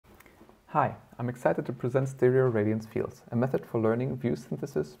Hi, I'm excited to present Stereo Radiance Fields, a method for learning view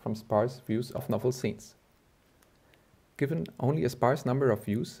synthesis from sparse views of novel scenes. Given only a sparse number of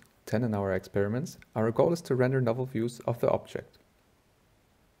views, 10 in our experiments, our goal is to render novel views of the object.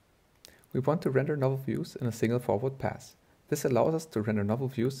 We want to render novel views in a single forward pass. This allows us to render novel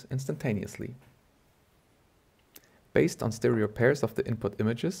views instantaneously. Based on stereo pairs of the input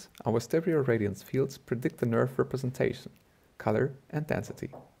images, our stereo radiance fields predict the NeRF representation, color, and density.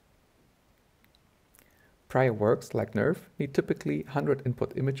 Prior works, like NeRF, need typically 100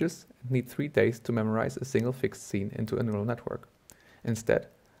 input images and need 3 days to memorize a single fixed scene into a neural network. Instead,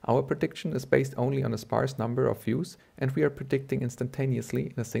 our prediction is based only on a sparse number of views, and we are predicting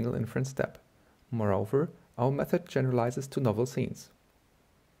instantaneously in a single inference step. Moreover, our method generalizes to novel scenes.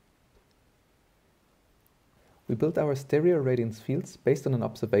 We built our stereo radiance fields based on an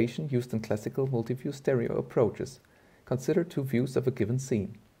observation used in classical multiview stereo approaches. Consider 2 views of a given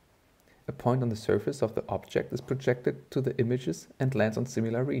scene. A point on the surface of the object is projected to the images and lands on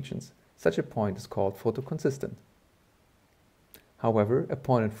similar regions. Such a point is called photoconsistent. However, a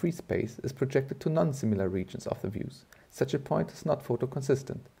point in free space is projected to non-similar regions of the views. Such a point is not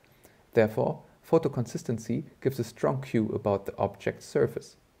photoconsistent. Therefore, photoconsistency gives a strong cue about the object's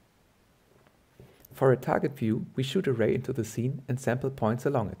surface. For a target view, we shoot a ray into the scene and sample points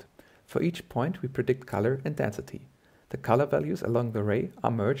along it. For each point, we predict color and density. The color values along the ray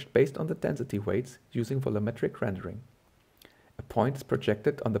are merged based on the density weights using volumetric rendering. A point is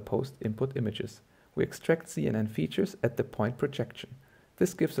projected on the post-input images. We extract CNN features at the point projection.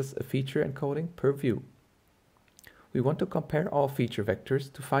 This gives us a feature encoding per view. We want to compare all feature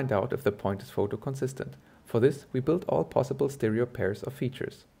vectors to find out if the point is photoconsistent. For this, we build all possible stereo pairs of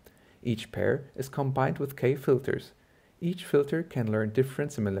features. Each pair is combined with K filters. Each filter can learn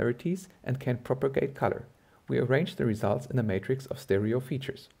different similarities and can propagate color. We arrange the results in a matrix of stereo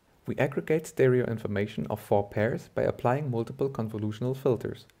features. We aggregate stereo information of 4 pairs by applying multiple convolutional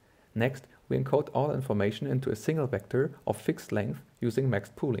filters. Next, we encode all information into a single vector of fixed length using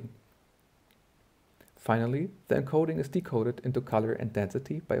max pooling. Finally, the encoding is decoded into color and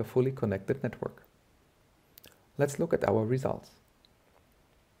density by a fully connected network. Let's look at our results.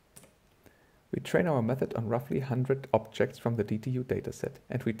 We train our method on roughly 100 objects from the DTU dataset,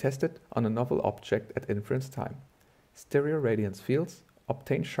 and we test it on a novel object at inference time. Stereo radiance fields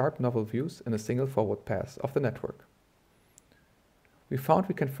obtain sharp novel views in a single forward pass of the network. We found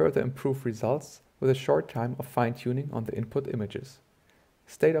we can further improve results with a short time of fine-tuning on the input images.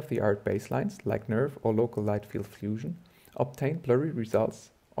 State-of-the-art baselines, like NeRF or local light field fusion, obtain blurry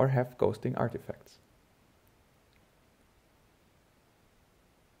results or have ghosting artifacts.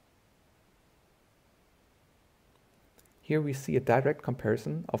 Here we see a direct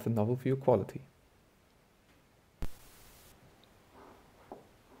comparison of the novel view quality.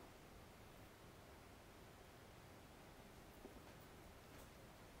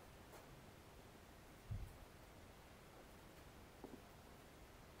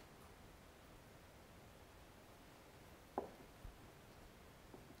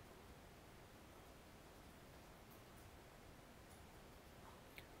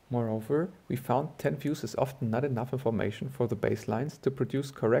 Moreover, we found 10 views is often not enough information for the baselines to produce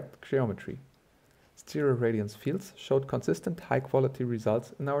correct geometry. Stereo radiance fields showed consistent high-quality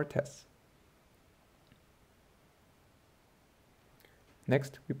results in our tests.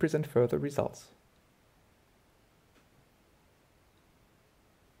 Next, we present further results.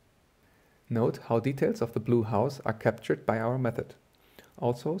 Note how details of the blue house are captured by our method.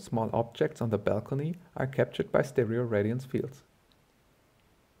 Also, small objects on the balcony are captured by stereo radiance fields.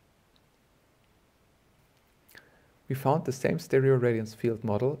 We found the same stereo radiance field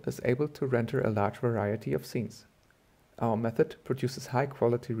model is able to render a large variety of scenes. Our method produces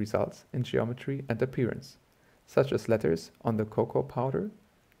high-quality results in geometry and appearance, such as letters on the cocoa powder,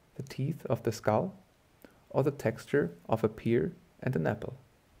 the teeth of the skull, or the texture of a pear and an apple.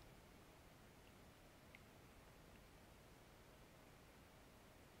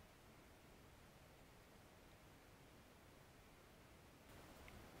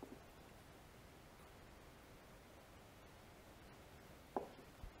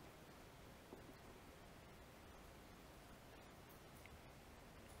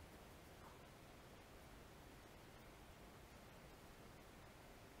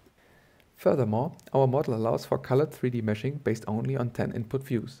 Furthermore, our model allows for colored 3D meshing based only on 10 input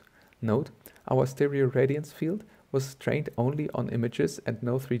views. Note, our stereo radiance field was trained only on images and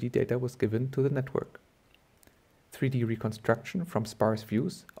no 3D data was given to the network. 3D reconstruction from sparse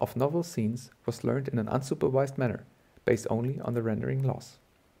views of novel scenes was learned in an unsupervised manner, based only on the rendering loss.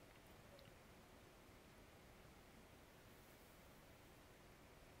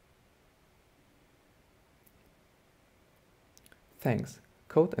 Thanks.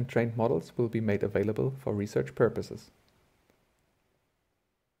 Code and trained models will be made available for research purposes.